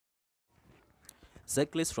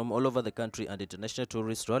Cyclists from all over the country and international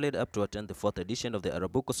tourists rallied up to attend the 4th edition of the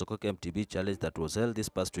Sokoke Mtb Challenge that was held this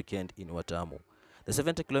past weekend in Watamu. The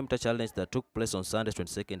 70-kilometer challenge that took place on Sunday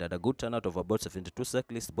 22nd had a good turnout of about 72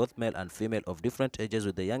 cyclists, both male and female, of different ages,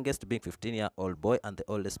 with the youngest being 15-year-old boy and the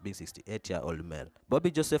oldest being 68-year-old male.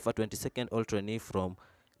 Bobby Joseph, a 22nd old trainee from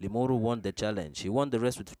Limuru, won the challenge. He won the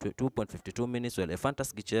race with 2.52 minutes, while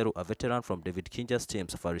Ephantas Gicheru, a veteran from David Kinja's team,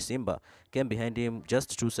 Safari Simba, came behind him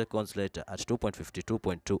just 2 seconds later at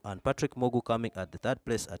 2.52.2, and Patrick Mogu coming at the third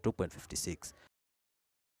place at 2.56.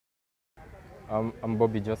 I'm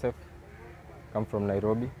Bobby Joseph. I'm from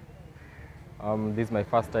Nairobi. This is my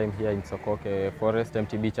first time here in Sokoke Forest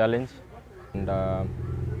Mtb Challenge,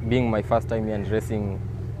 and being my first time here and racing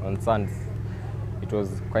on sands, it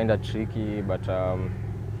was kind of tricky, but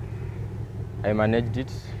I managed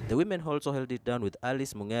it. The women also held it down with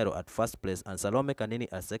Alice Mungero at first place and Salome Kanini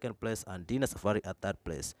at second place and Dina Safari at third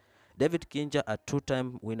place. David Kinja, a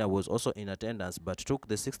two-time winner, was also in attendance but took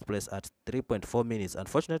the 6th place at 3.4 minutes,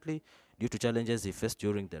 unfortunately due to challenges he faced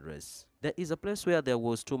during the race. There is a place where there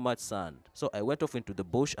was too much sand, so I went off into the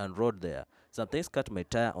bush and rode there. Some things cut my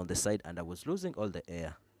tire on the side and I was losing all the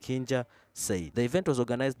air, Kinja said. The event was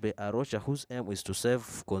organized by Arusha, whose aim is to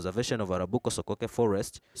save conservation of Sokoke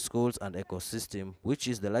Forest, schools and ecosystem, which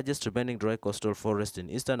is the largest remaining dry coastal forest in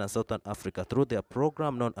Eastern and Southern Africa, through their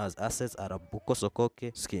program known as Assets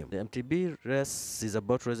Sokoke scheme. The MTB race is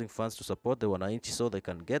about raising funds to support the Wananchi so they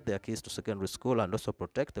can get their kids to secondary school and also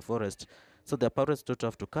protect the forest so their parents don't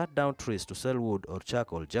have to cut down trees to sell wood or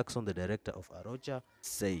charcoal, Jackson, the director of Arusha,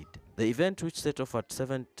 said. The event, which set off at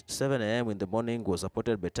 7 a.m. in the morning, was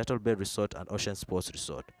supported by Turtle Bay Resort and Ocean Sports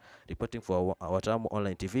Resort. Reporting for Watamu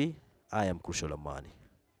Online TV, I am Challange.